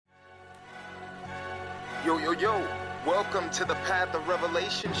Yo, welcome to the Path of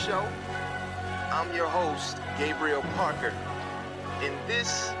Revelation show. I'm your host, Gabriel Parker, and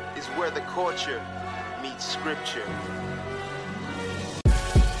this is where the culture meets scripture.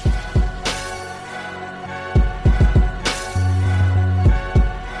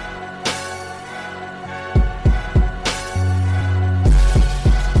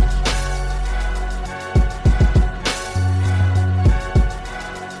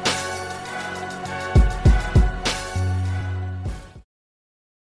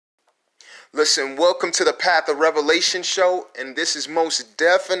 Listen, welcome to the Path of Revelation show, and this is most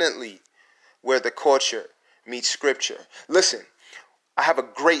definitely where the culture meets scripture. Listen, I have a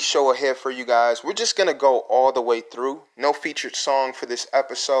great show ahead for you guys. We're just going to go all the way through. No featured song for this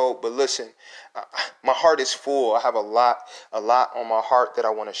episode, but listen, my heart is full. I have a lot on my heart that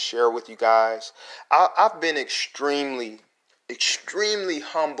I want to share with you guys. I've been extremely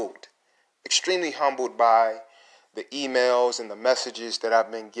humbled by the emails and the messages that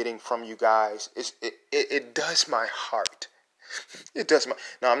I've been getting from you guys. It does my heart. No,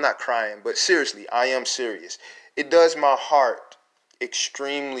 I'm not crying, but seriously, I am serious. It does my heart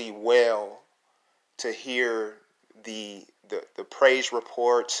extremely well to hear the praise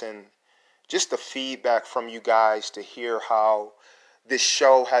reports and just the feedback from you guys, to hear how this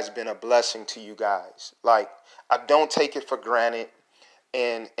show has been a blessing to you guys. Like, I don't take it for granted.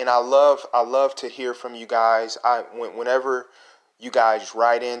 And I love to hear from you guys. Whenever you guys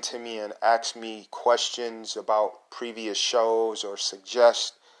write into me and ask me questions about previous shows or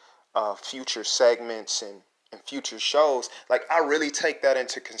suggest future segments and future shows, like, I really take that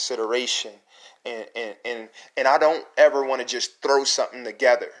into consideration. And I don't ever want to just throw something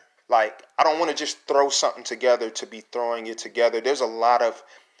together. Like, I don't want to just throw something together to be throwing it together. There's a lot of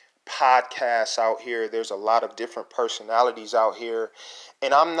podcasts out here. There's a lot of different personalities out here,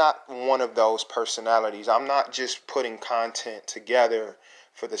 and I'm not one of those personalities. I'm not just putting content together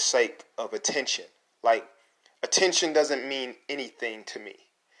for the sake of attention. Like, attention doesn't mean anything to me.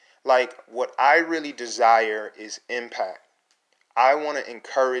 Like, what I really desire is impact. I want to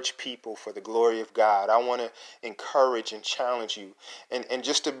encourage people for the glory of God. I want to encourage and challenge you. And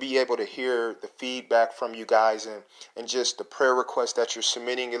just to be able to hear the feedback from you guys and just the prayer requests that you're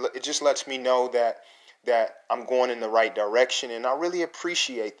submitting, it just lets me know that I'm going in the right direction, and I really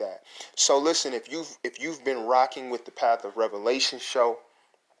appreciate that. So listen, if you've been rocking with the Path of Revelation show,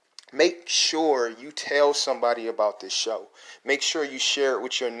 make sure you tell somebody about this show. Make sure you share it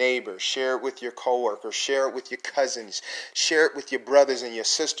with your neighbors, share it with your coworkers, share it with your cousins, share it with your brothers and your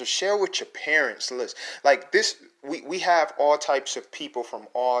sisters, share it with your parents. Listen, like this, we have all types of people from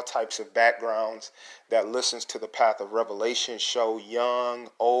all types of backgrounds that listens to the Path of Revelation show. Young,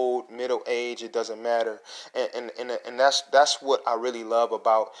 old, middle age, it doesn't matter. And that's what I really love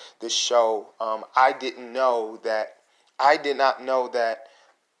about this show. I did not know that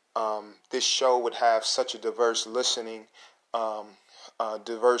this show would have such a diverse listeners,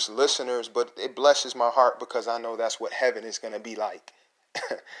 but it blesses my heart because I know that's what heaven is going to be like.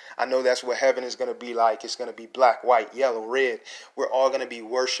 I know that's what heaven is going to be like. It's going to be black, white, yellow, red. We're all going to be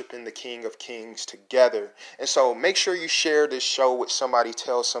worshiping the King of Kings together. And so make sure you share this show with somebody.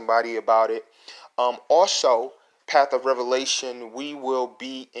 Tell somebody about it. Also, Path of Revelation, we will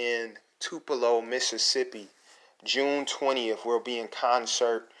be in Tupelo, Mississippi, June 20th. We'll be in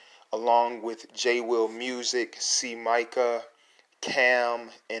concert along with J. Will Music, C. Micah,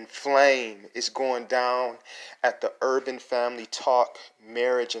 Cam, and Flame. Is going down at the Urban Family Talk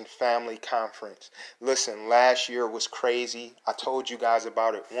Marriage and Family Conference. Listen, last year was crazy. I told you guys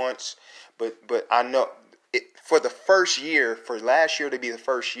about it once, but I know it, for last year to be the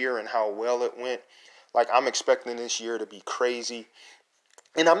first year and how well it went, like, I'm expecting this year to be crazy.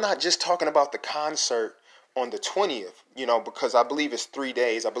 And I'm not just talking about the concert on the 20th, because I believe it's 3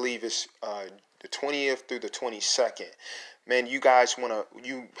 days. I believe it's the 20th through the 22nd. Man, you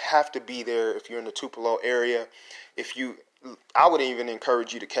have to be there if you're in the Tupelo area. I would even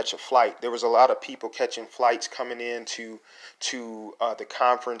encourage you to catch a flight. There was a lot of people catching flights coming in to the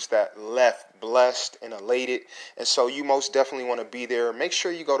conference that left blessed and elated. And so you most definitely want to be there. Make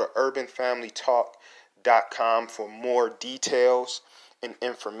sure you go to urbanfamilytalk.com for more details and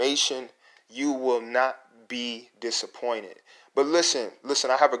information. You will not be disappointed. But listen,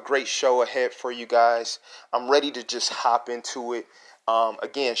 I have a great show ahead for you guys. I'm ready to just hop into it.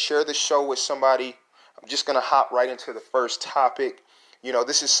 Again, share the show with somebody. I'm just going to hop right into the first topic.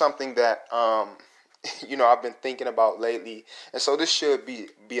 This is something that, I've been thinking about lately. And so this should be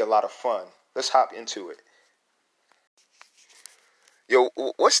a lot of fun. Let's hop into it. Yo,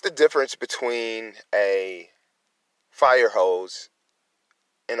 what's the difference between a fire hose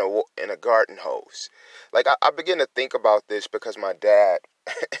in a garden hose. Like I begin to think about this because my dad,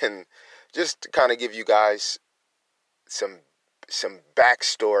 and just to kind of give you guys some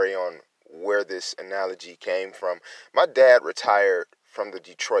backstory on where this analogy came from. My dad retired from the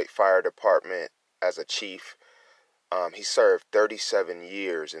Detroit Fire Department as a chief. He served 37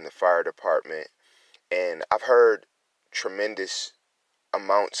 years in the fire department, and I've heard tremendous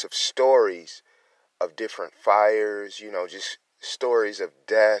amounts of stories of different fires, just stories of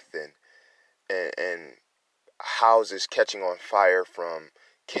death and houses catching on fire, from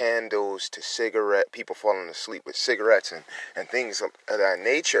candles to people falling asleep with cigarettes and things of that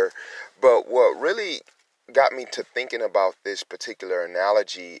nature. But what really got me to thinking about this particular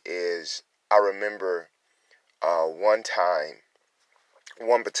analogy is I remember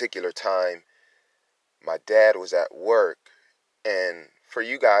one particular time, my dad was at work, and for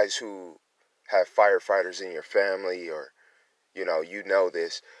you guys who have firefighters in your family, or you know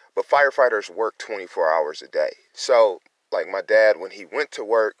this, but firefighters work 24 hours a day. So, like my dad, when he went to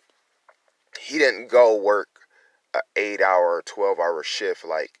work, he didn't go work an 8-hour or 12-hour shift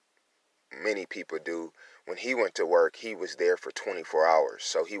like many people do. When he went to work, he was there for 24 hours.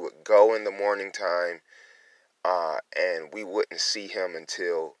 So he would go in the morning time, and we wouldn't see him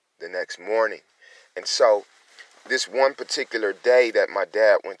until the next morning. And so this one particular day that my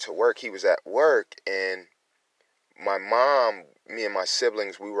dad went to work, he was at work, and my mom, me and my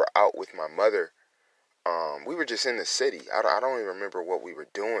siblings, we were out with my mother. We were just in the city. I don't even remember what we were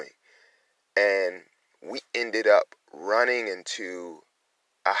doing. And we ended up running into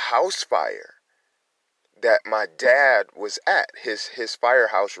a house fire that my dad was at. His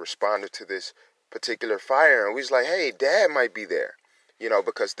firehouse responded to this particular fire, and we was like, hey, Dad might be there.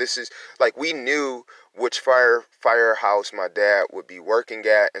 Because this is, like, we knew which firehouse my dad would be working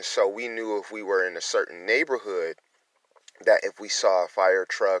at, and so we knew if we were in a certain neighborhood that if we saw a fire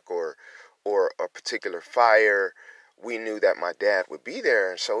truck or a particular fire, we knew that my dad would be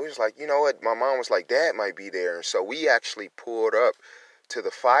there. And so we was like, you know what? My mom was like, Dad might be there. And so we actually pulled up to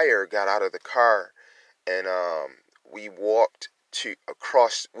the fire, got out of the car, and we walked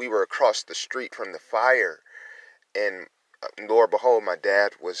we were across the street from the fire. And Lord behold, my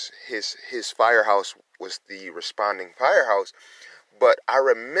dad was, his firehouse was the responding firehouse. But I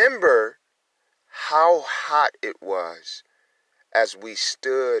remember how hot it was as we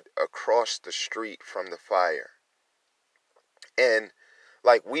stood across the street from the fire. And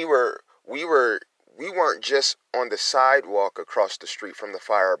like we weren't just on the sidewalk across the street from the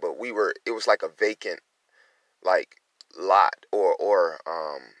fire, but it was like a vacant, like, lot or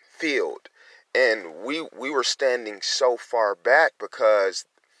field. And we were standing so far back because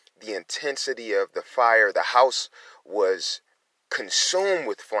the intensity of the fire, the house was consumed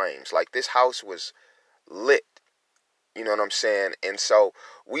with flames. Like, this house was lit. You know what I'm saying? And so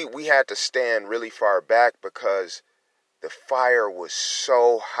we had to stand really far back because the fire was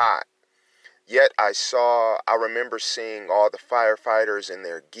so hot. Yet I remember seeing all the firefighters in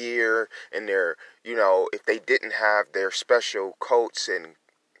their gear and their, if they didn't have their special coats and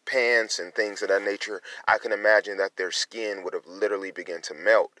pants and things of that nature, I can imagine that their skin would have literally begun to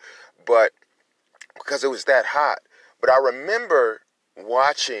melt. But because it was that hot. But I remember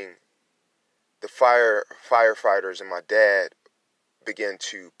watching the firefighters and my dad begin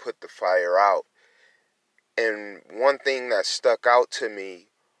to put the fire out. And one thing that stuck out to me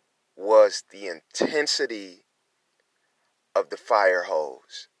was the intensity of the fire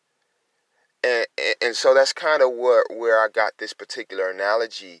hose. And so that's kind of where I got this particular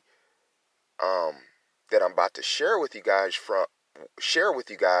analogy that I'm about to share with you guys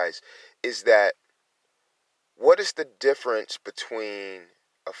is that what is the difference between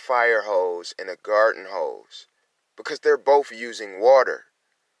a fire hose and a garden hose? Because they're both using water.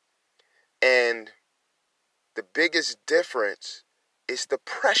 And the biggest difference is the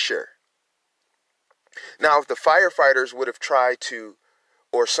pressure. Now, if the firefighters would have tried to,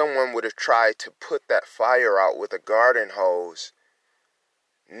 or someone would have tried to put that fire out with a garden hose,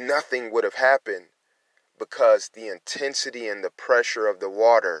 nothing would have happened because the intensity and the pressure of the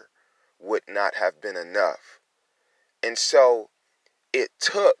water would not have been enough. And so it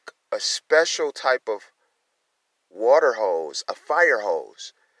took a special type of water hose, a fire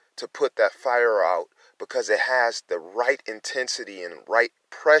hose, to put that fire out because it has the right intensity and right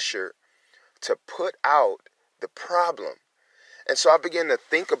pressure to put out the problem. And so I began to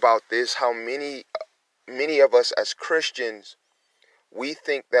think about this, how many of us as Christians, we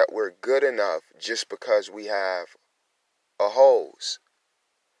think that we're good enough just because we have a hose.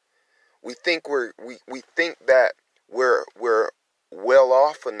 We think that we're well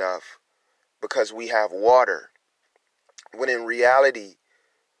off enough because we have water. When in reality,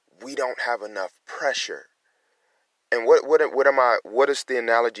 we don't have enough pressure. And what is the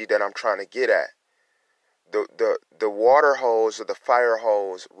analogy that I'm trying to get at? The water hose or the fire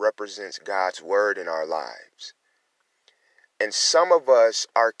hose represents God's word in our lives. And some of us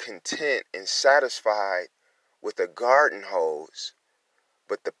are content and satisfied with a garden hose,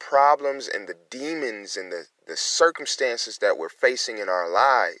 but the problems and the demons and the circumstances that we're facing in our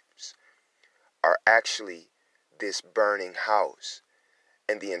lives are actually this burning house.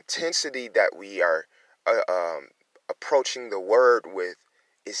 And the intensity that we are approaching the word with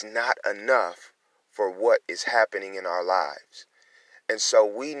is not enough for what is happening in our lives. And so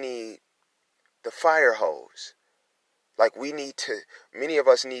we need the fire hose. Like many of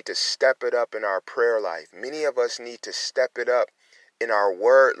us need to step it up in our prayer life. Many of us need to step it up in our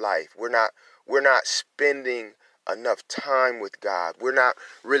word life. We're not spending enough time with God. We're not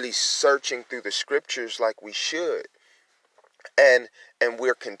really searching through the scriptures like we should. And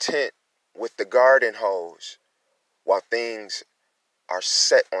we're content with the garden hose while things are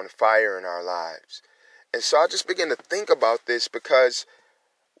set on fire in our lives. And so I just began to think about this because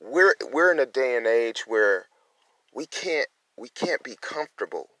we're in a day and age where we can't be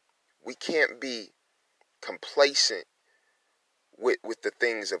comfortable. We can't be complacent with the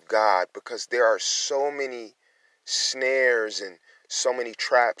things of God, because there are so many snares and so many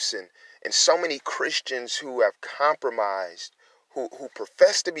traps and so many Christians who have compromised, who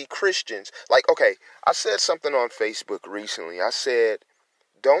profess to be Christians. Like, okay, I said something on Facebook recently. I said,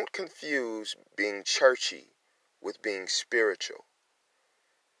 don't confuse being churchy with being spiritual.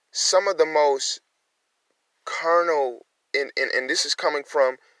 Some of the most carnal, and this is coming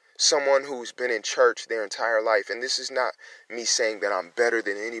from someone who's been in church their entire life, and this is not me saying that I'm better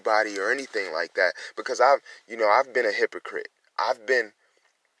than anybody or anything like that, because I've been a hypocrite.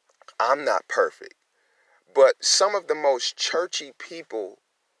 I'm not perfect, but some of the most churchy people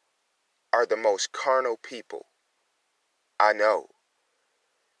are the most carnal people I know.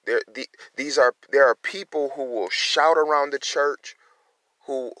 There are people who will shout around the church,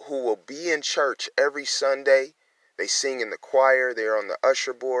 who will be in church every Sunday. They sing in the choir. They're on the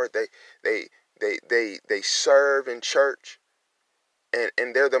usher board. They serve in church,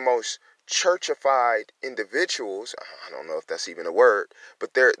 and they're the most churchified individuals. I don't know if that's even a word,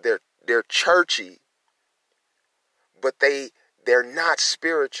 but they're churchy, but they're not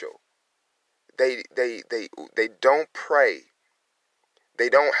spiritual. They don't pray. They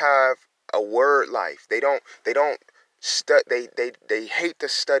don't have a word life. They hate to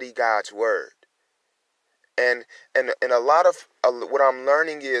study God's word. And a lot of what I'm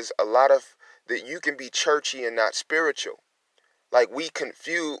learning is a lot of that you can be churchy and not spiritual. Like we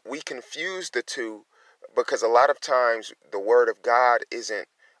confuse the two, because a lot of times the word of God isn't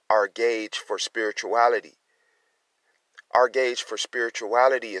our gauge for spirituality. Our gauge for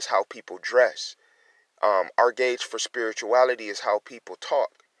spirituality is how people dress. Our gauge for spirituality is how people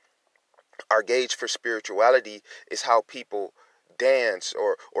talk. Our gauge for spirituality is how people dance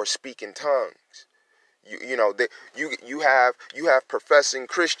or speak in tongues. You have professing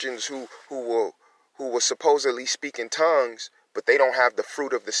Christians who will supposedly speak in tongues, but they don't have the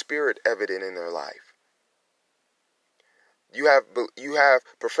fruit of the Spirit evident in their life. You have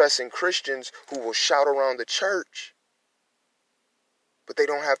professing Christians who will shout around the church, but they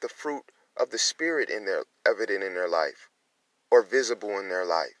don't have the fruit of the Spirit evident in their life, or visible in their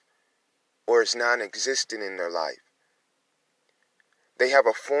life, or is non-existent in their life. They have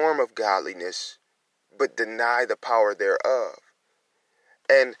a form of godliness, but deny the power thereof.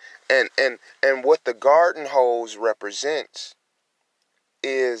 And what the garden hose represents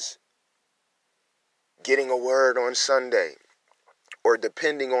is getting a word on Sunday, or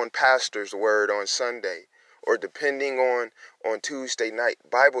depending on pastor's word on Sunday, or depending on Tuesday night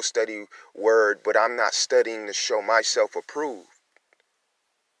Bible study word, but I'm not studying to show myself approved.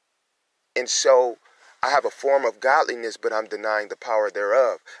 And so I have a form of godliness, but I'm denying the power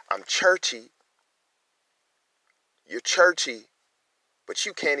thereof. I'm churchy. You're churchy, but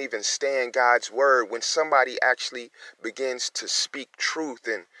you can't even stand God's word. When somebody actually begins to speak truth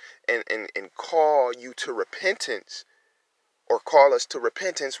and call you to repentance, or call us to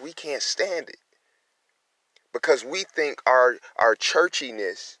repentance, we can't stand it. Because we think our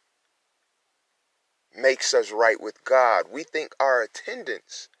churchiness makes us right with God. We think our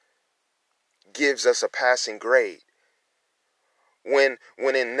attendance gives us a passing grade. When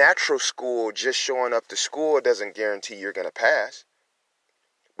in natural school, just showing up to school doesn't guarantee you're going to pass.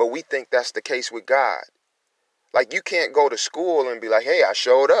 But we think that's the case with God. Like, you can't go to school and be like, hey, I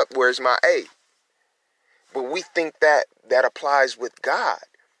showed up, where's my A? But we think that applies with God.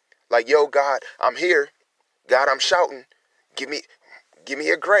 Like, yo, God, I'm here. God, I'm shouting. Give me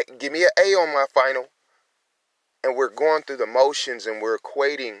an A on my final. And we're going through the motions and we're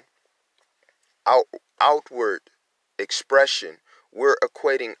equating outward expression. We're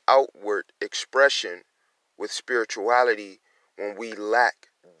equating outward expression with spirituality when we lack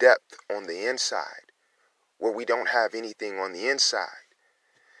depth on the inside, where we don't have anything on the inside.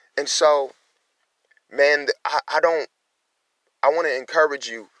 And so, man, I want to encourage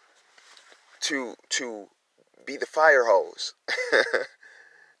you to be the fire hose.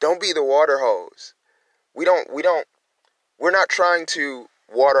 Don't be the water hose. We're not trying to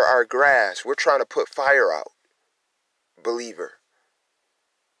water our grass. We're trying to put fire out. Believer.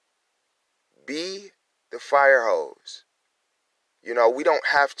 Be the fire hose. You know, we don't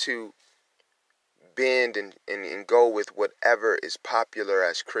have to bend and go with whatever is popular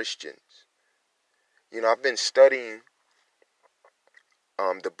as Christians. You know, I've been studying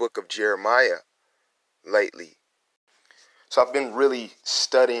the book of Jeremiah lately. So I've been really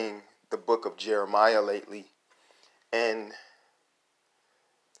studying the book of Jeremiah lately and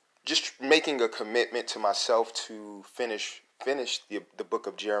just making a commitment to myself to finish the book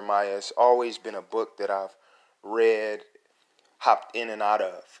of Jeremiah. It's always been a book that I've read, hopped in and out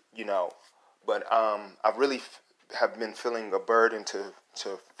of, you know. But I really have been feeling a burden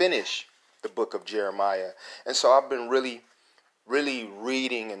to finish the book of Jeremiah. And so I've been really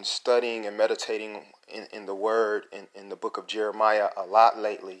reading and studying and meditating in the word in the book of Jeremiah a lot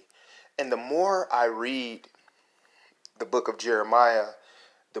lately. And the more I read the book of Jeremiah,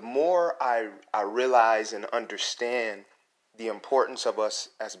 the more I realize and understand the importance of us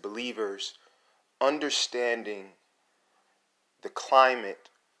as believers understanding the climate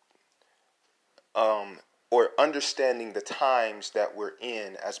or understanding the times that we're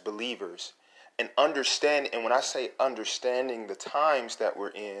in as believers. And when I say understanding the times that we're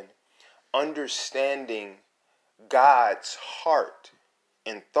in, understanding God's heart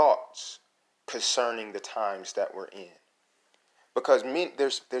and thoughts concerning the times that we're in. Because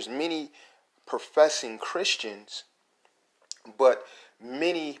there's many professing Christians, but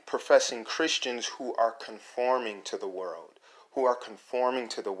many professing Christians who are conforming to the world, who are conforming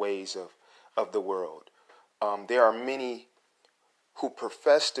to the ways of the world. There are many who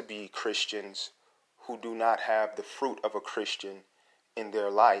profess to be Christians who do not have the fruit of a Christian in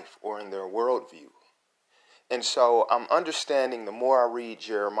their life or in their worldview. And so I'm understanding, the more I read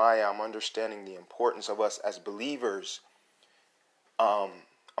Jeremiah, I'm understanding the importance of us as believers. I'm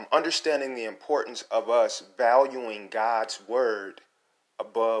understanding the importance of us valuing God's word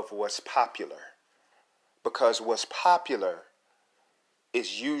above what's popular. Because what's popular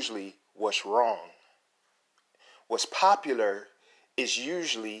is usually what's wrong. What's popular is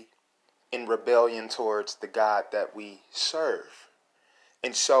usually in rebellion towards the God that we serve.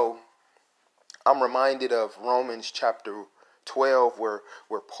 And so I'm reminded of Romans chapter 12 where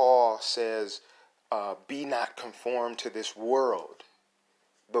Paul says, be not conformed to this world,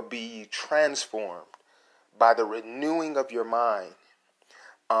 but be ye transformed by the renewing of your mind,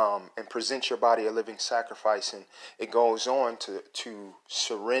 and present your body a living sacrifice. And it goes on to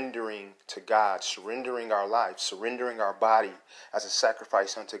surrendering to God, surrendering our life, surrendering our body as a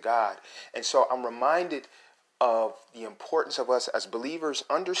sacrifice unto God. And so I'm reminded of the importance of us as believers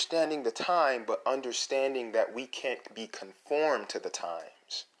understanding the time, but understanding that we can't be conformed to the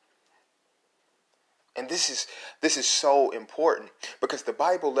times. And this is so important because the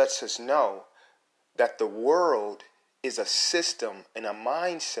Bible lets us know that the world is a system and a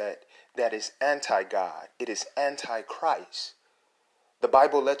mindset that is anti-God. It is anti-Christ. The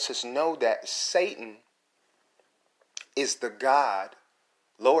Bible lets us know that Satan is the God,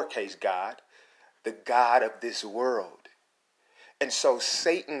 lowercase God, the God of this world. And so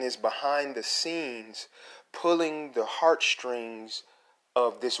Satan is behind the scenes pulling the heartstrings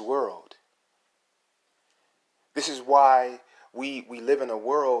of this world. This is why we live in a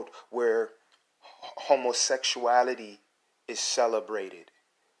world where homosexuality is celebrated.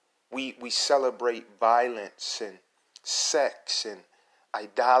 We celebrate violence and sex and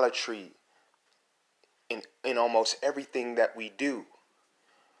idolatry in almost everything that we do.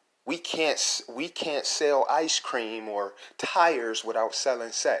 We can't sell ice cream or tires without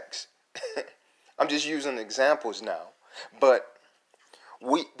selling sex. I'm just using examples now. But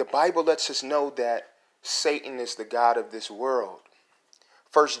the Bible lets us know that Satan is the God of this world.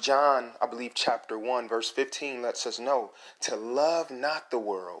 1 John, I believe, chapter 1, verse 15 lets us know to love not the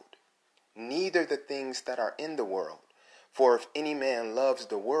world, neither the things that are in the world. For if any man loves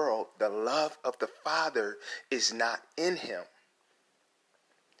the world, the love of the Father is not in him.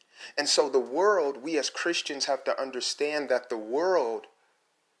 And so the world, we as Christians have to understand that the world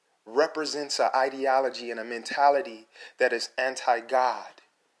represents an ideology and a mentality that is anti-God.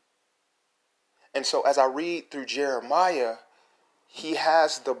 And so as I read through Jeremiah, he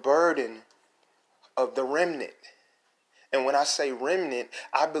has the burden of the remnant. And when I say remnant,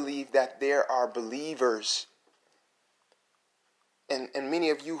 I believe that there are believers, and many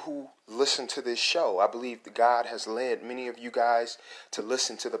of you who listen to this show, I believe that God has led many of you guys to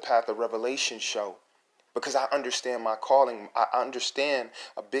listen to the Path of Revelation show, because I understand my calling. I understand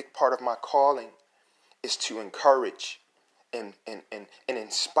a big part of my calling is to encourage and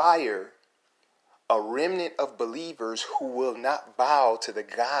inspire a remnant of believers who will not bow to the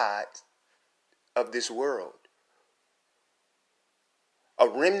God of this world. A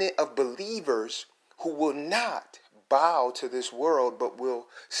remnant of believers who will not bow to this world, but will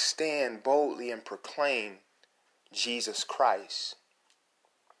stand boldly and proclaim Jesus Christ.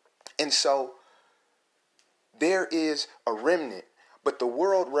 And so there is a remnant, but the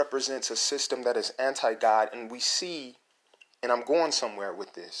world represents a system that is anti-God. And we see, and I'm going somewhere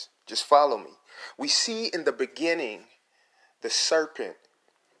with this, just follow me. We see in the beginning the serpent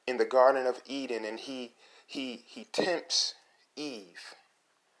in the Garden of Eden, and he tempts Eve.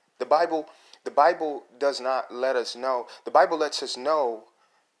 The Bible does not let us know. The Bible lets us know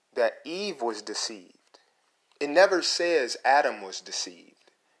that Eve was deceived. It never says Adam was deceived.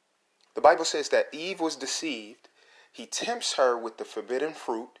 The Bible says that Eve was deceived. He tempts her with the forbidden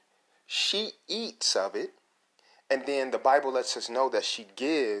fruit. She eats of it. And then the Bible lets us know that she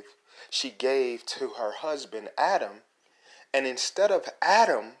gave to her husband Adam. And instead of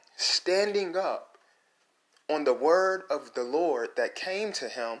Adam standing up on the word of the Lord that came to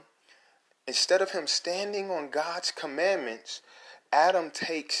him, instead of him standing on God's commandments, Adam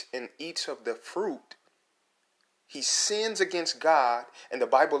takes and eats of the fruit. He sins against God, and the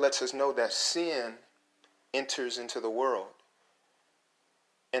Bible lets us know that sin enters into the world.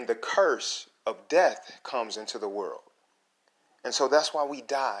 And the curse of death comes into the world. And so that's why we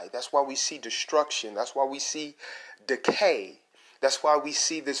die. That's why we see destruction. That's why we see decay. That's why we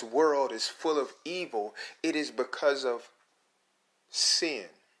see this world is full of evil. It is because of sin.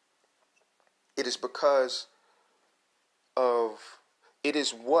 It is because of, it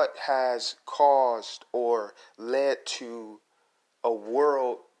is what has caused or led to a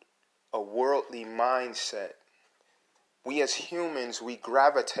worldly mindset. We as humans, we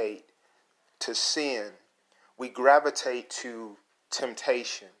gravitate to sin. We gravitate to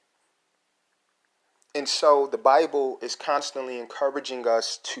temptation. And so the Bible is constantly encouraging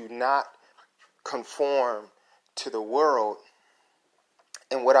us to not conform to the world.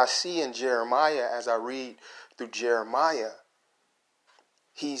 And what I see in Jeremiah, as I read through Jeremiah,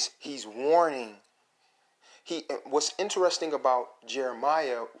 he's warning. What's interesting about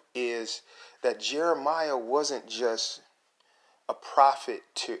Jeremiah is that Jeremiah wasn't just a prophet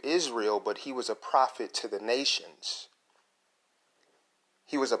to Israel, but he was a prophet to the nations.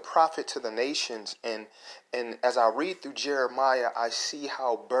 He was a prophet to the nations, and as I read through Jeremiah, I see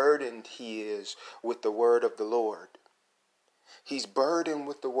how burdened he is with the word of the Lord. He's burdened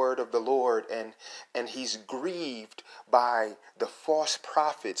with the word of the Lord, and he's grieved by the false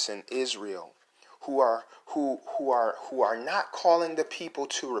prophets in Israel who are not calling the people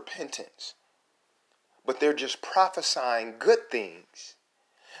to repentance, but they're just prophesying good things.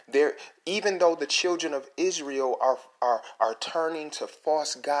 Even though the children of Israel are turning to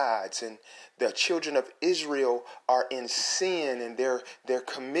false gods, and the children of Israel are in sin, and they're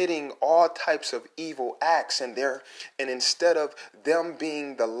committing all types of evil acts, and instead of them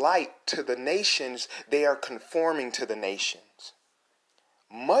being the light to the nations, they are conforming to the nations.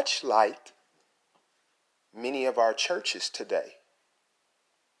 Much like many of our churches today.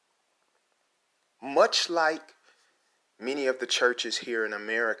 Much like many of the churches here in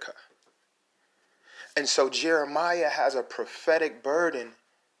America. And so Jeremiah has a prophetic burden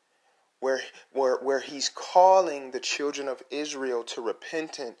where he's calling the children of Israel to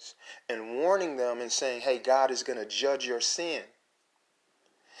repentance and warning them and saying, hey, God is going to judge your sin.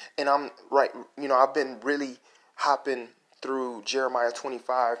 And I've been really hopping through Jeremiah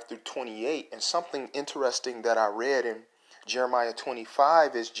 25 through 28, and something interesting that I read in Jeremiah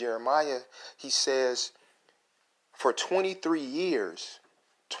 25 is Jeremiah, he says, for 23 years,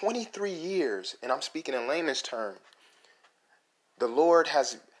 and I'm speaking in layman's terms, the Lord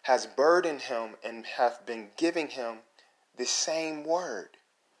has burdened him and have been giving him the same word.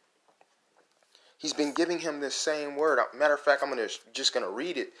 He's been giving him this same word. Matter of fact, I'm just gonna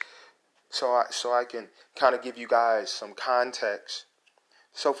read it so I can kind of give you guys some context.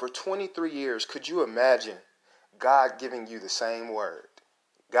 So for 23 years, could you imagine God giving you the same word?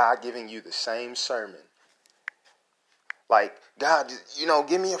 God giving you the same sermon? Like, God,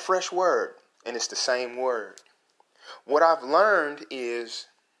 give me a fresh word. And it's the same word. What I've learned is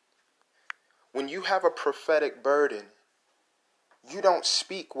when you have a prophetic burden, you don't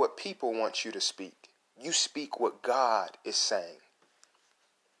speak what people want you to speak. You speak what God is saying.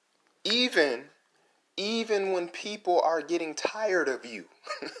 Even when people are getting tired of you,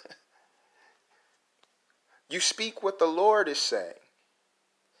 you speak what the Lord is saying.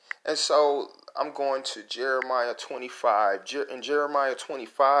 And so I'm going to Jeremiah 25. In Jeremiah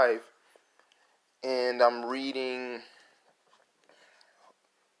 25, and I'm reading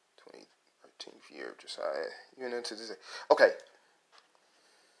 13th year of Josiah. Even into this. Okay.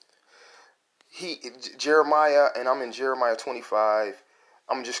 Jeremiah, and I'm in Jeremiah 25.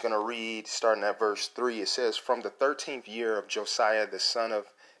 I'm just going to read starting at verse 3. It says, from the 13th year of Josiah, the son of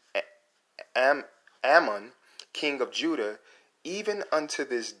Ammon, king of Judah, even unto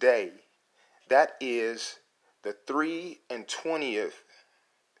this day, that is the 3/20th,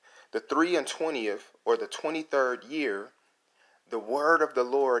 or the 23rd year, the word of the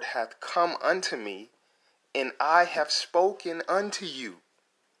Lord hath come unto me, and I have spoken unto you,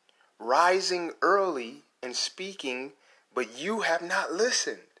 rising early and speaking, but you have not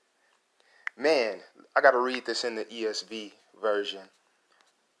listened. Man, I got to read this in the ESV version.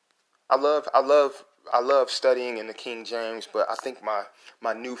 I love studying in the King James, but I think my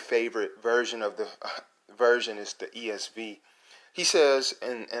new favorite version of the version is the ESV. He says,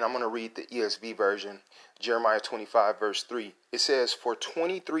 and I'm going to read the ESV version, Jeremiah 25, verse 3. It says, for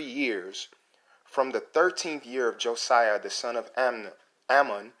 23 years, from the 13th year of Josiah, the son of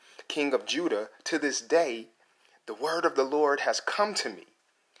Ammon, king of Judah, to this day, the word of the Lord has come to me,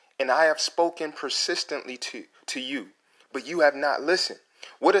 and I have spoken persistently to you, but you have not listened.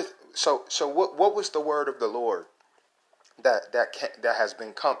 What was the word of the Lord that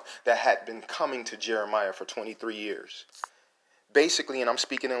had been coming to Jeremiah for 23 years? Basically, and I'm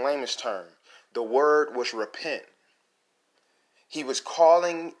speaking in layman's term, the word was repent. He was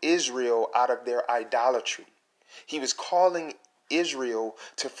calling Israel out of their idolatry. He was calling Israel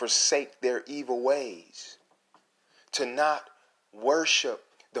to forsake their evil ways, to not worship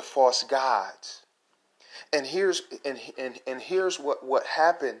the false gods. And here's what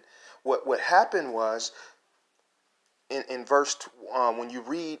happened. What happened was in verse when you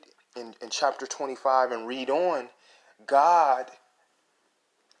read in chapter 25 and read on, God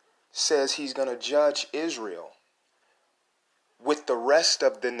says he's going to judge Israel with the rest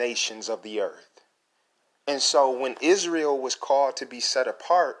of the nations of the earth. And so when Israel was called to be set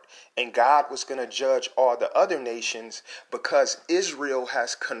apart and God was going to judge all the other nations, because Israel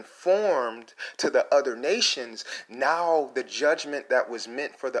has conformed to the other nations, now the judgment that was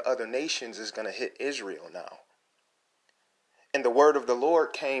meant for the other nations is going to hit Israel now. And the word of the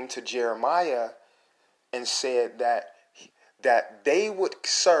Lord came to Jeremiah and said that they would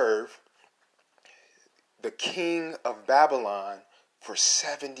serve the king of Babylon for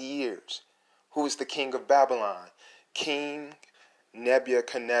 70 years. Who is the king of Babylon? King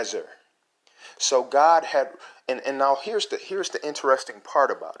Nebuchadnezzar. So God had, and now here's the interesting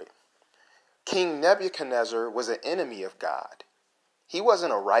part about it. King Nebuchadnezzar was an enemy of God. He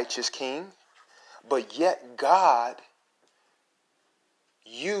wasn't a righteous king, but yet God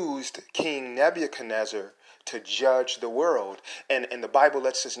used King Nebuchadnezzar to judge the world. And the Bible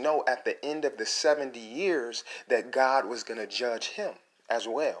lets us know at the end of the 70 years that God was going to judge him as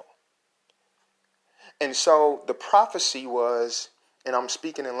well. And so the prophecy was, and I'm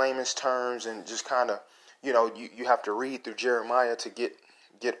speaking in layman's terms and just kind of, you have to read through Jeremiah to get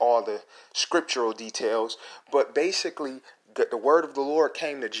all the scriptural details. But basically, the word of the Lord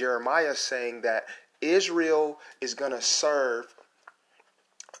came to Jeremiah saying that Israel is going to serve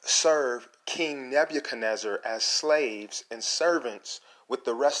King Nebuchadnezzar as slaves and servants with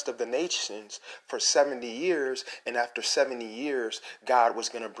the rest of the nations for 70 years. And after 70 years, God was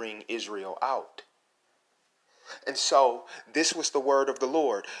going to bring Israel out. And so this was the word of the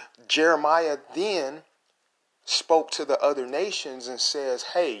Lord. Jeremiah then spoke to the other nations and says,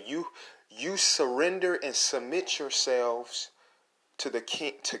 hey, you surrender and submit yourselves to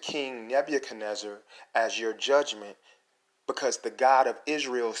King Nebuchadnezzar as your judgment, because the God of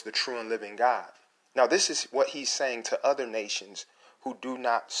Israel is the true and living God. Now, this is what he's saying to other nations who do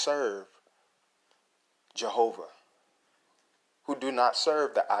not serve Jehovah, who do not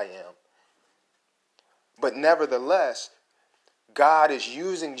serve the I Am. But nevertheless, God is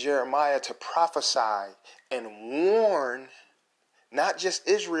using Jeremiah to prophesy and warn not just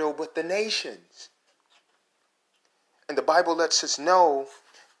Israel, but the nations. And the Bible lets us know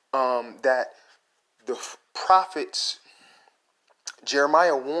that the prophets,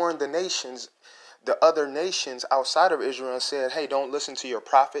 Jeremiah warned the nations the other nations outside of Israel and said, hey, don't listen to your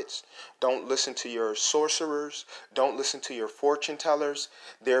prophets. Don't listen to your sorcerers. Don't listen to your fortune tellers.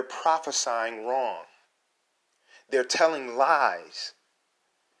 They're prophesying wrong. They're telling lies.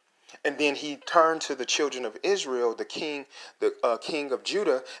 And then he turned to the children of Israel, the king of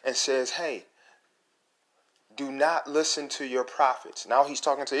Judah, and says, hey, do not listen to your prophets. Now he's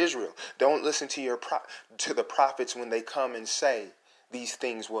talking to Israel. Don't listen to to the prophets when they come and say these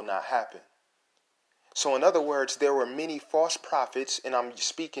things will not happen. So in other words, there were many false prophets, and I'm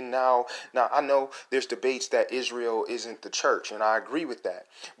speaking now. Now, I know there's debates that Israel isn't the church, and I agree with that.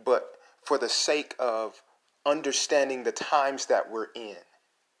 But for the sake of understanding the times that we're in,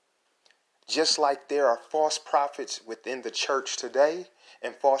 just like there are false prophets within the church today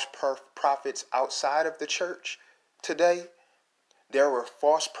and false prophets outside of the church today, there were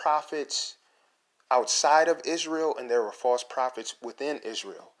false prophets outside of Israel, and there were false prophets within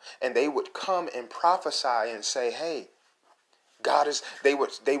Israel. And they would come and prophesy and say, hey, they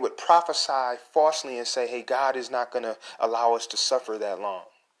would prophesy falsely and say, hey, God is not going to allow us to suffer that long.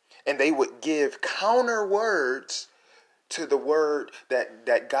 And they would give counter words to the word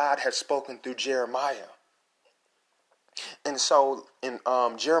that God had spoken through Jeremiah. And so in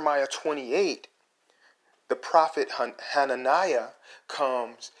Jeremiah 28, the prophet Hananiah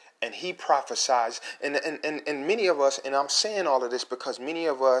comes and he prophesies. And many of us, and I'm saying all of this because many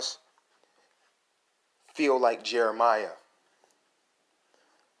of us feel like Jeremiah.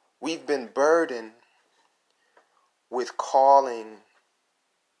 We've been burdened with calling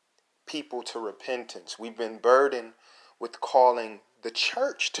people to repentance. We've been burdened with calling the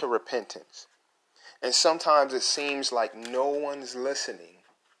church to repentance. And sometimes it seems like no one's listening.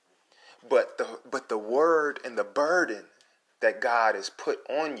 But the word and the burden that God has put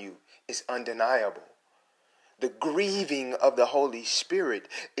on you is undeniable. The grieving of the Holy Spirit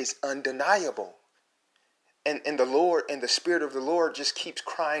is undeniable. And the Lord and the Spirit of the Lord just keeps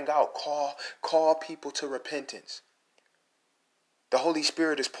crying out, call people to repentance. The Holy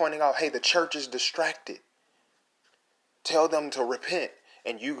Spirit is pointing out, hey, the church is distracted. Tell them to repent.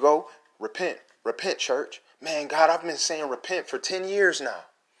 And you go, repent, church. Man, God, I've been saying repent for 10 years now.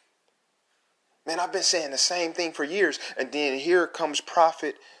 Man, I've been saying the same thing for years. And then here comes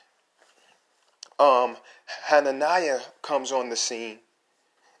prophet Hananiah comes on the scene.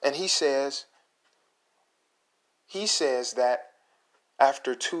 And he says that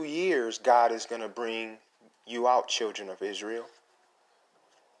after 2 years, God is going to bring you out, children of Israel.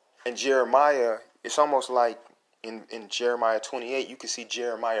 And Jeremiah, it's almost like in Jeremiah 28, you can see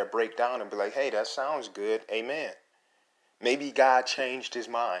Jeremiah break down and be like, hey, that sounds good. Amen. Maybe God changed his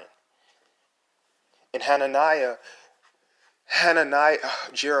mind. And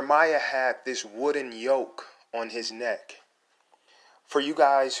Jeremiah had this wooden yoke on his neck. For you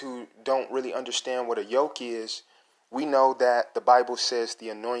guys who don't really understand what a yoke is, we know that the Bible says the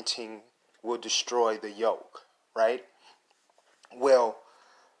anointing will destroy the yoke, right? Well,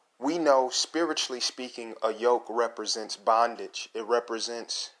 we know, spiritually speaking, a yoke represents bondage. It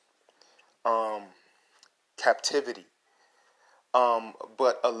represents captivity.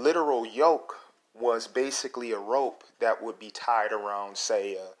 But a literal yoke was basically a rope that would be tied around,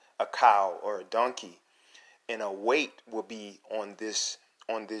 say, a cow or a donkey, and a weight would be on this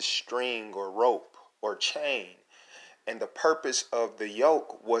string or rope or chain. And the purpose of the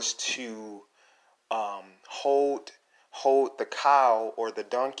yoke was to hold the cow or the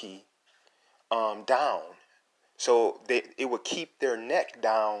donkey down. So it would keep their neck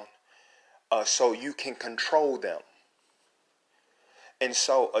down so you can control them. And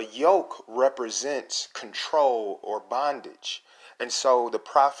so a yoke represents control or bondage. And so the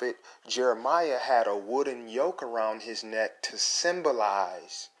prophet Jeremiah had a wooden yoke around his neck to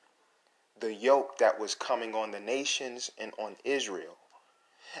symbolize the yoke that was coming on the nations and on Israel.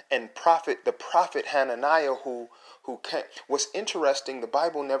 And the prophet Hananiah, who came, what's interesting, the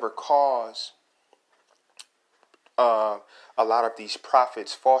Bible never calls a lot of these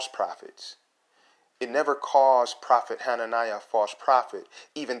prophets false prophets. It never calls prophet Hananiah a false prophet,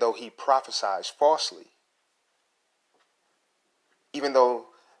 even though he prophesies falsely. Even though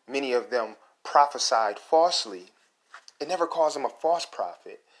many of them prophesied falsely, it never calls him a false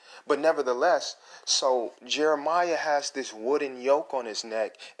prophet. But nevertheless, so Jeremiah has this wooden yoke on his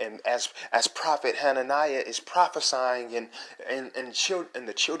neck, and as prophet Hananiah is prophesying, and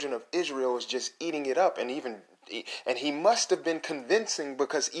the children of Israel is just eating it up, and he must have been convincing,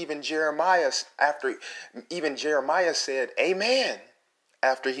 because even Jeremiah said amen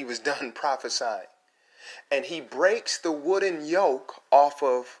after he was done prophesying. And he breaks the wooden yoke off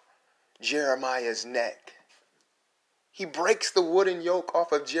of Jeremiah's neck. He breaks the wooden yoke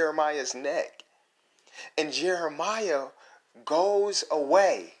off of Jeremiah's neck. And Jeremiah goes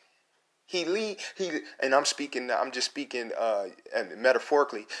away. And I'm just speaking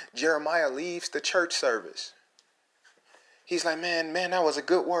metaphorically. Jeremiah leaves the church service. He's like, man, that was a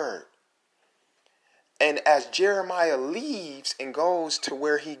good word. And as Jeremiah leaves and goes to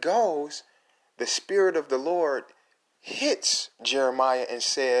where he goes, the Spirit of the Lord hits Jeremiah and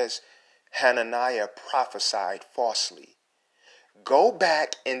says, Hananiah prophesied falsely. Go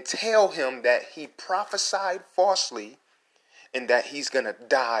back and tell him that he prophesied falsely and that he's going to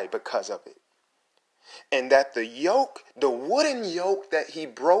die because of it. And that the wooden yoke that he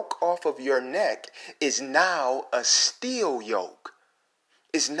broke off of your neck is now a steel yoke,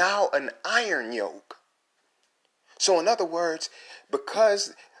 is now an iron yoke. So in other words,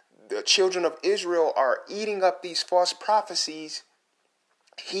 because the children of Israel are eating up these false prophecies,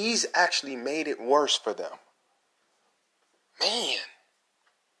 he's actually made it worse for them. Man,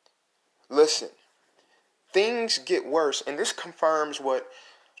 listen, things get worse, and this confirms what,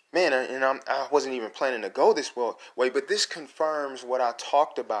 man, and I wasn't even planning to go this way, but this confirms what I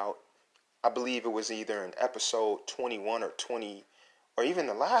talked about. I believe it was either in episode 21 or 20, or even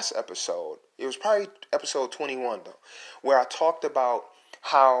the last episode. It was probably episode 21, though, where I talked about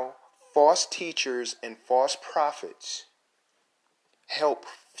how false teachers and false prophets help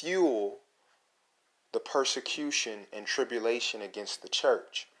fuel the persecution and tribulation against the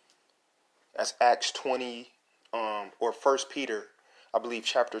church. That's Acts 20, or 1 Peter, I believe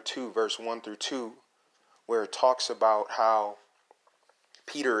chapter 2, verse 1 through 2, where it talks about how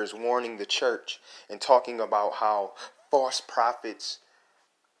Peter is warning the church and talking about how false prophets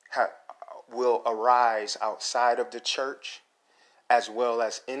will arise outside of the church as well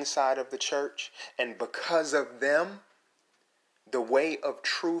as inside of the church. And because of them, the way of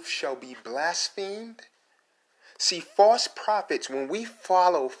truth shall be blasphemed. See, false prophets, when we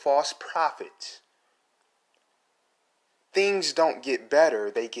follow false prophets, things don't get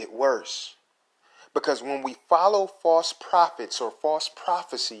better, they get worse. Because when we follow false prophets or false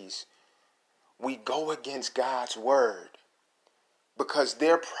prophecies, we go against God's word. Because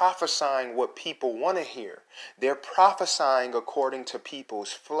they're prophesying what people want to hear. They're prophesying according to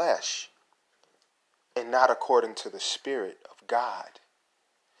people's flesh and not according to the Spirit of God.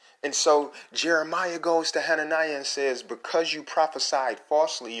 And so Jeremiah goes to Hananiah and says, because you prophesied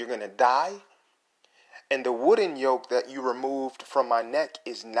falsely, you're going to die. And the wooden yoke that you removed from my neck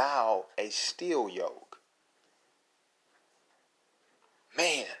is now a steel yoke.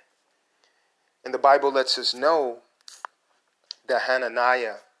 Man. And the Bible lets us know that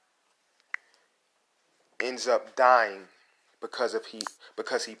Hananiah ends up dying because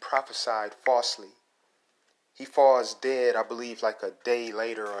he prophesied falsely. He falls dead, I believe, like a day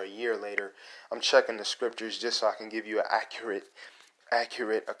later or a year later. I'm checking the scriptures just so I can give you an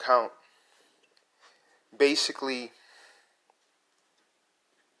accurate account. Basically,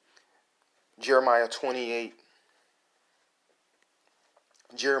 Jeremiah 28,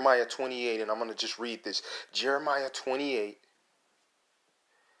 and I'm going to just read this. Jeremiah 28,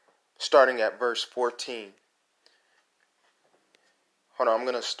 starting at verse 14. Hold on, I'm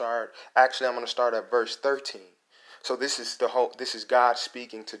going to start at verse 13. So this is God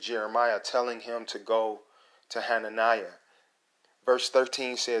speaking to Jeremiah, telling him to go to Hananiah. Verse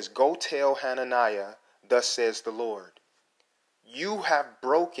 13 says, "Go tell Hananiah, thus says the Lord, you have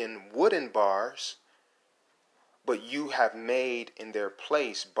broken wooden bars, but you have made in their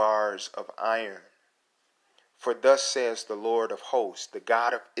place bars of iron. For thus says the Lord of hosts, the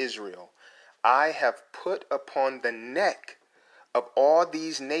God of Israel, I have put upon the neck of all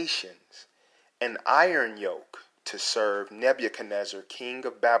these nations an iron yoke to serve Nebuchadnezzar, king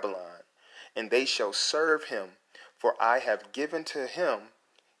of Babylon, and they shall serve him, for I have given to him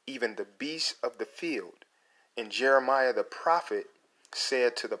even the beasts of the field." And Jeremiah the prophet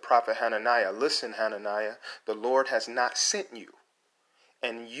said to the prophet Hananiah, "Listen, Hananiah, the Lord has not sent you,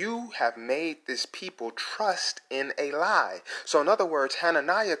 and you have made this people trust in a lie." So in other words,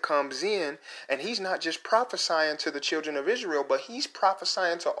 Hananiah comes in and he's not just prophesying to the children of Israel, but he's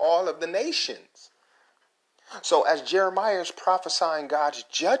prophesying to all of the nations. So as Jeremiah is prophesying God's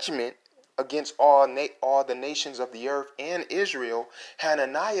judgment against all the nations of the earth and Israel,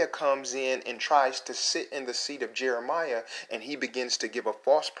 Hananiah comes in and tries to sit in the seat of Jeremiah, and he begins to give a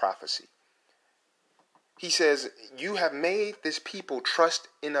false prophecy. He says, you have made this people trust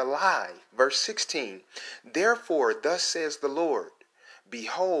in a lie. Verse 16, "Therefore, thus says the Lord,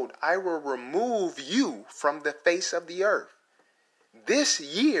 behold, I will remove you from the face of the earth. This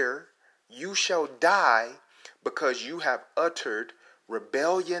year you shall die because you have uttered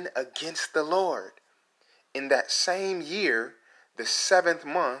rebellion against the Lord. In that same year, the 7th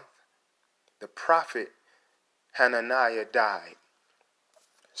month, the prophet Hananiah died.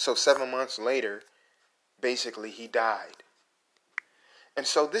 So 7 months later, basically he died. And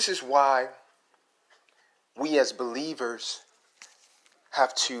so this is why we as believers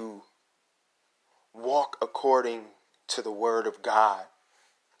have to walk according to the word of God.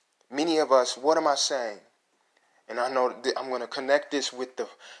 Many of us, what am I saying? And I know I'm going to connect this with the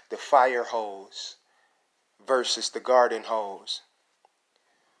fire hose versus the garden hose.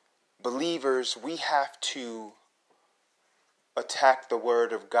 Believers, we have to attack the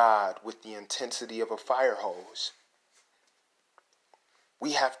word of God with the intensity of a fire hose.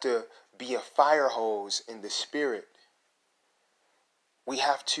 We have to be a fire hose in the spirit. We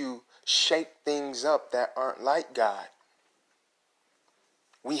have to shake things up that aren't like God.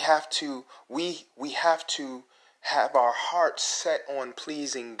 We have to have our hearts set on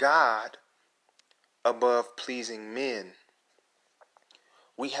pleasing God above pleasing men.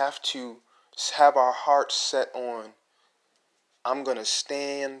 We have to have our hearts set on, I'm going to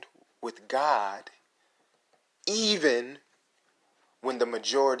stand with God even when the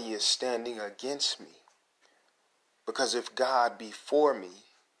majority is standing against me. Because if God be for me,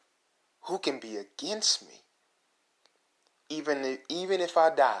 who can be against me? Even if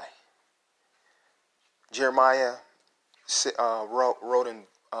I die. Jeremiah wrote in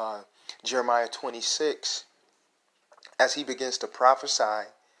Jeremiah 26, as he begins to prophesy,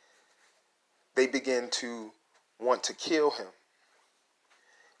 they begin to want to kill him.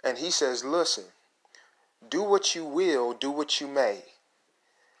 And he says, listen, do what you will, do what you may,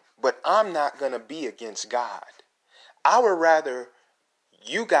 but I'm not going to be against God. I would rather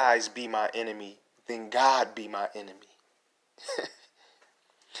you guys be my enemy than God be my enemy.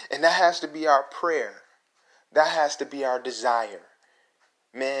 And that has to be our prayer. That has to be our desire.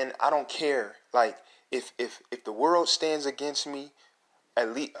 Man, I don't care. Like, if the world stands against me,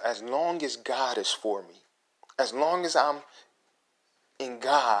 at least as long as God is for me, as long as I'm in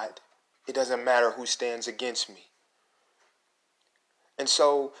God, it doesn't matter who stands against me. And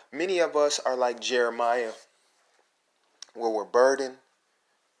so many of us are like Jeremiah, where we're burdened,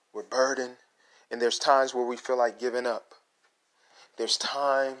 and there's times where we feel like giving up. There's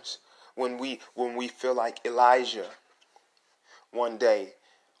times when we feel like Elijah. One day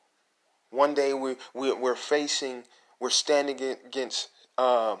we're standing against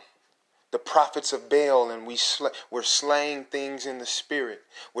the prophets of Baal, and we're slaying things in the spirit.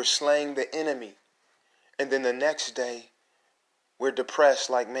 We're slaying the enemy. And then the next day, we're depressed,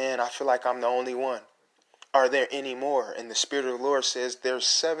 like, man, I feel like I'm the only one. Are there any more? And the Spirit of the Lord says there's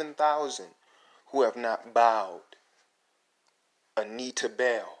 7,000 who have not bowed a knee to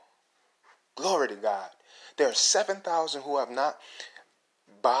Baal. Glory to God. There are 7,000 who have not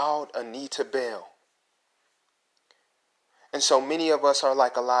bowed a knee to Baal. And so many of us are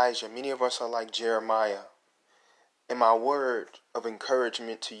like Elijah. Many of us are like Jeremiah. And my word of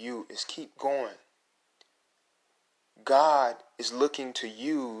encouragement to you is keep going. God is looking to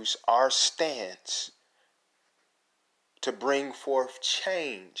use our stance to bring forth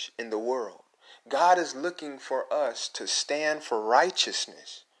change in the world. God is looking for us to stand for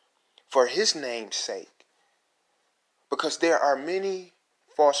righteousness, for his name's sake. Because there are many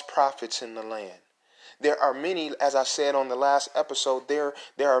false prophets in the land. There are many, as I said on the last episode, there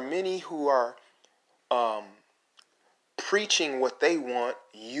are many who are preaching what they want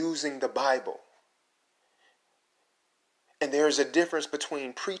using the Bible. And there is a difference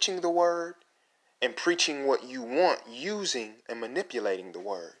between preaching the word and preaching what you want using and manipulating the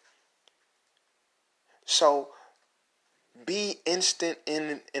word. So be instant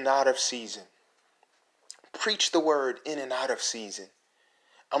in and out of season. Preach the word in and out of season.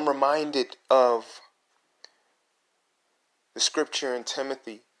 I'm reminded of the scripture in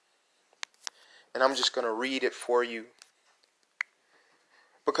Timothy, and I'm just going to read it for you.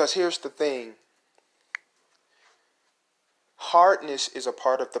 Because here's the thing. Hardness is a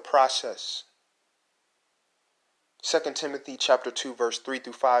part of the process. 2 Timothy chapter 2 verse 3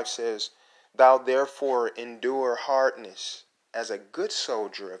 through 5 says, "Thou therefore endure hardness as a good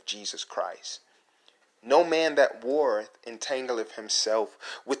soldier of Jesus Christ. No man that warreth entangleth himself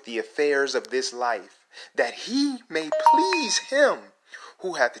with the affairs of this life, that he may please him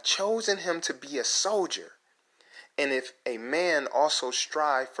who hath chosen him to be a soldier. And if a man also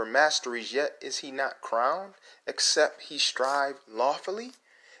strive for masteries, yet is he not crowned, except he strive lawfully."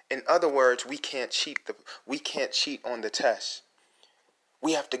 In other words, we can't cheat on the test.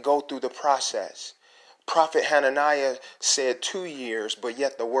 We have to go through the process. Prophet Hananiah said 2 years, but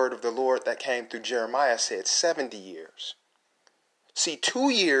yet the word of the Lord that came through Jeremiah said 70 years. See, 2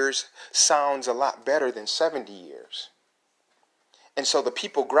 years sounds a lot better than 70 years. And so the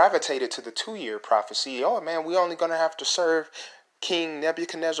people gravitated to the 2-year prophecy. Oh man, we only going to have to serve King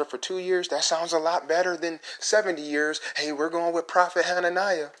Nebuchadnezzar for 2 years. That sounds a lot better than 70 years. Hey, we're going with Prophet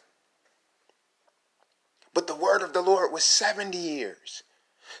Hananiah. But the word of the Lord was 70 years.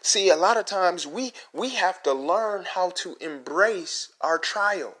 See, a lot of times we have to learn how to embrace our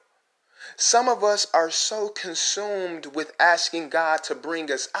trial. Some of us are so consumed with asking God to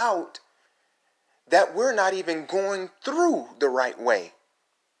bring us out that we're not even going through the right way.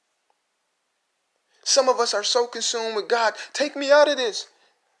 Some of us are so consumed with God, take me out of this,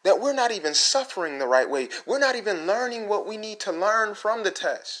 that we're not even suffering the right way. We're not even learning what we need to learn from the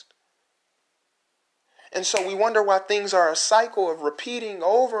test. And so we wonder why things are a cycle of repeating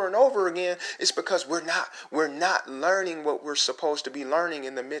over and over again. It's because we're not learning what we're supposed to be learning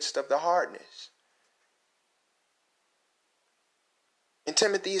in the midst of the hardness. In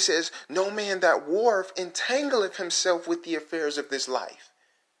Timothy it says, no man that warreth entangleth himself with the affairs of this life,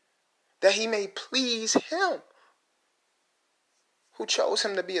 that he may please him who chose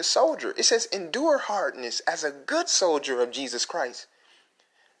him to be a soldier. It says, endure hardness as a good soldier of Jesus Christ.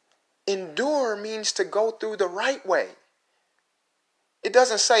 Endure means to go through the right way. It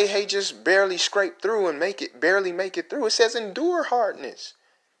doesn't say, hey, just barely scrape through and barely make it through. It says endure hardness.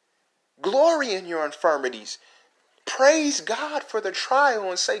 Glory in your infirmities. Praise God for the trial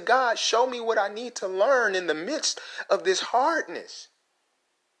and say, God, show me what I need to learn in the midst of this hardness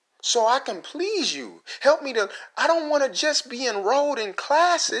so I can please you. Help me I don't want to just be enrolled in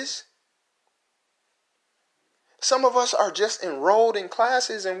classes. Some of us are just enrolled in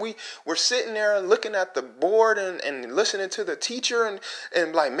classes and we're sitting there looking at the board and listening to the teacher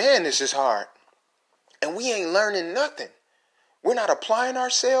and like, man, this is hard. And we ain't learning nothing. We're not applying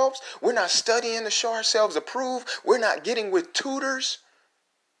ourselves. We're not studying to show ourselves approved. We're not getting with tutors.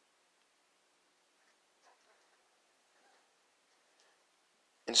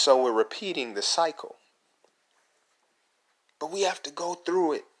 And so we're repeating the cycle. But we have to go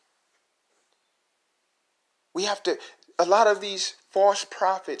through it. A lot of these false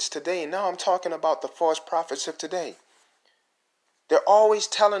prophets today, now I'm talking about the false prophets of today. They're always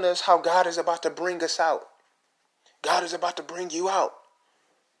telling us how God is about to bring us out. God is about to bring you out.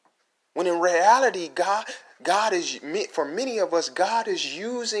 When in reality, God is, for many of us, God is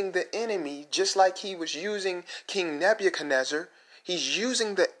using the enemy just like he was using King Nebuchadnezzar. He's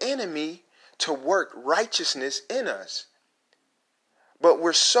using the enemy to work righteousness in us. But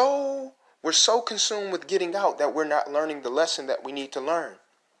we're so consumed with getting out that we're not learning the lesson that we need to learn.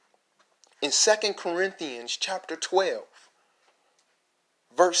 In 2 Corinthians chapter 12,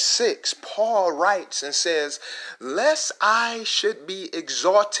 verse 6, Paul writes and says, lest I should be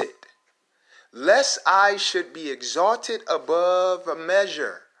exalted above a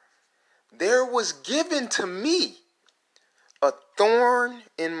measure, there was given to me a thorn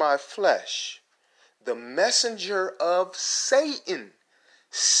in my flesh, the messenger of Satan,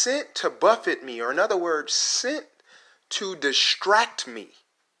 sent to buffet me, or in other words, sent to distract me.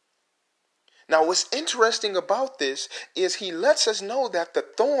 Now, what's interesting about this is he lets us know that the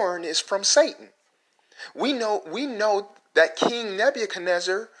thorn is from Satan. We know that King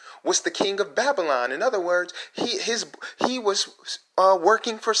Nebuchadnezzar was the king of Babylon. In other words, he was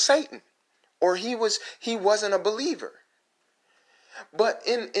working for Satan, or he wasn't a believer. But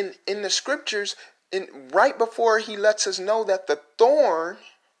in the scriptures, right before he lets us know that the thorn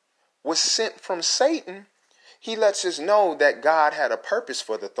was sent from Satan, he lets us know that God had a purpose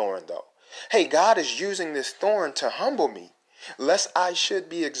for the thorn, though. Hey, God is using this thorn to humble me, lest I should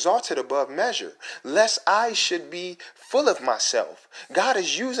be exalted above measure, lest I should be full of myself. God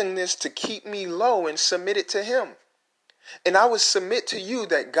is using this to keep me low and submitted to him. And I would submit to you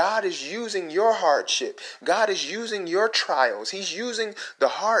that God is using your hardship. God is using your trials. He's using the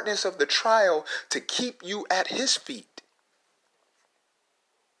hardness of the trial to keep you at his feet.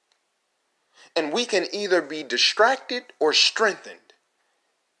 And we can either be distracted or strengthened,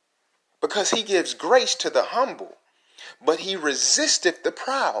 because he gives grace to the humble, but he resisteth the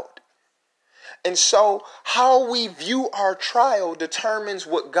proud. And so how we view our trial determines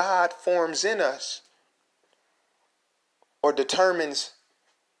what God forms in us, or determines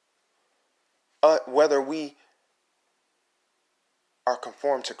whether we are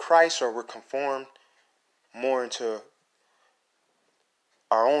conformed to Christ or we're conformed more into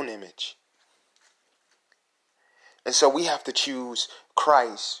our own image. And so we have to choose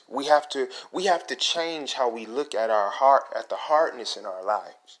Christ. We have to change how we look at the hardness in our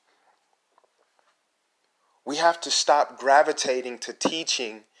lives. We have to stop gravitating to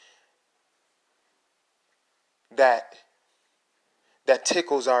teaching that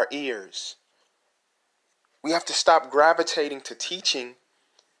tickles our ears. We have to stop gravitating to teaching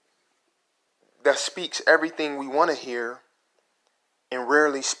that speaks everything we want to hear and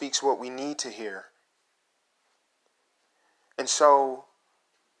rarely speaks what we need to hear. And so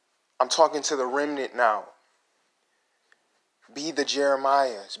I'm talking to the remnant now. Be the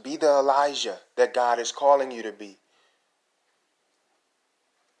Jeremiahs, be the Elijah that God is calling you to be.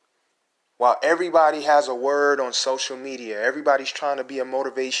 While everybody has a word on social media, everybody's trying to be a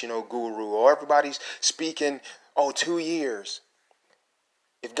motivational guru, or everybody's speaking, 2 years.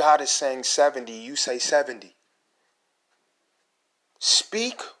 If God is saying 70, you say 70.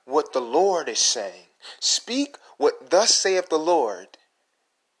 Speak what the Lord is saying. Speak what thus saith the Lord.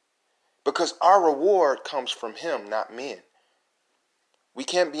 Because our reward comes from him, not men. We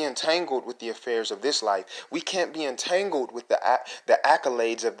can't be entangled with the affairs of this life. We can't be entangled with the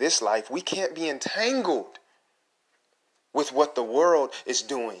accolades of this life. We can't be entangled with what the world is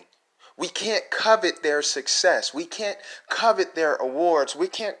doing. We can't covet their success. We can't covet their awards. We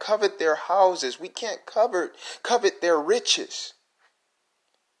can't covet their houses. We can't covet their riches.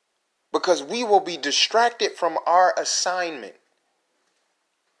 Because we will be distracted from our assignment.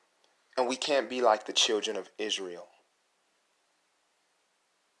 And we can't be like the children of Israel.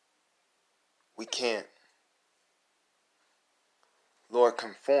 We can't. Lord,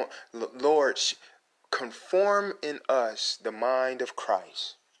 conform in us the mind of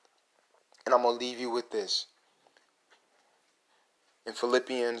Christ. And I'm going to leave you with this. In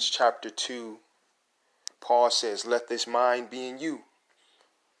Philippians chapter 2, Paul says, let this mind be in you.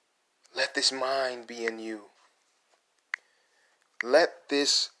 Let this mind be in you. Let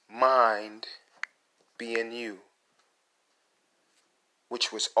this mind be in you,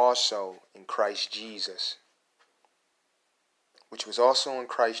 which was also in Christ Jesus. Which was also in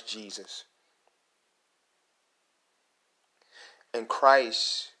Christ Jesus. And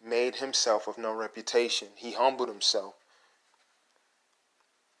Christ made himself of no reputation. He humbled himself.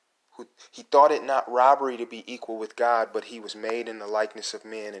 He thought it not robbery to be equal with God, but he was made in the likeness of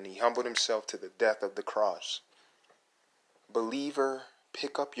men, and he humbled himself to the death of the cross. Believer,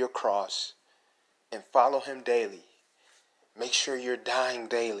 pick up your cross and follow him daily. Make sure you're dying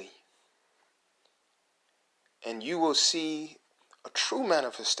daily. And you will see a true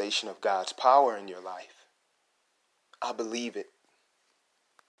manifestation of God's power in your life. I believe it.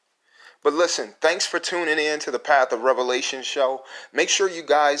 But listen, thanks for tuning in to the Path of Revelation show. Make sure you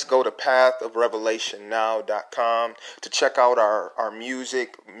guys go to pathofrevelationnow.com to check out our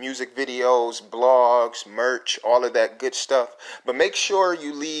music videos, blogs, merch, all of that good stuff. But make sure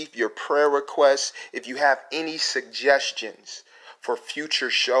you leave your prayer requests. If you have any suggestions for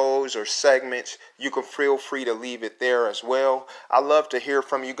future shows or segments, you can feel free to leave it there as well. I love to hear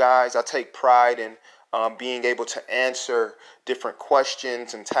from you guys. I take pride in being able to answer different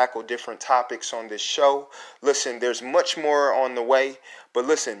questions and tackle different topics on this show. Listen, there's much more on the way, but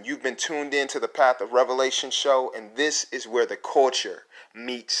listen, you've been tuned in to the Path of Revelation show, and this is where the culture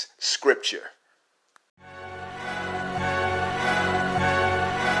meets scripture.